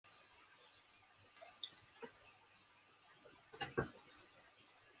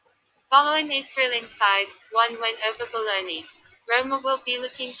Following a thrilling 5-1 win over Bologna, Roma will be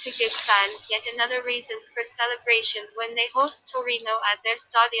looking to give fans yet another reason for celebration when they host Torino at their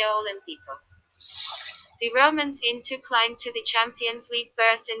Stadio Olimpico. The Romans aim to climb to the Champions League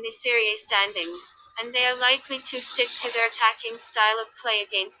berth in the Serie A standings, and they are likely to stick to their attacking style of play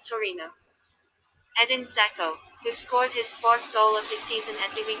against Torino. Edin Dzeko, who scored his fourth goal of the season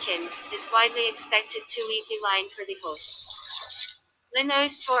at the weekend, is widely expected to lead the line for the hosts.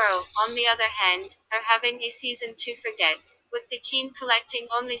 Lino's Toro, on the other hand, are having a season to forget, with the team collecting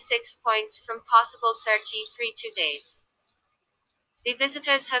only 6 points from possible 33 to date. The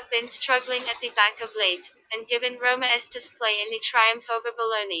visitors have been struggling at the back of late, and given Roma's display in the triumph over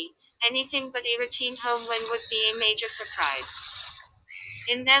Bologna, anything but a routine home win would be a major surprise.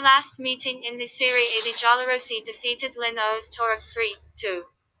 In their last meeting in the Serie A, the Giallorossi defeated Lino's Toro 3-2.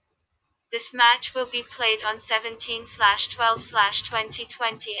 This match will be played on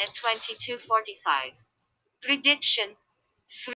 17/12/2020 at 22:45. Prediction: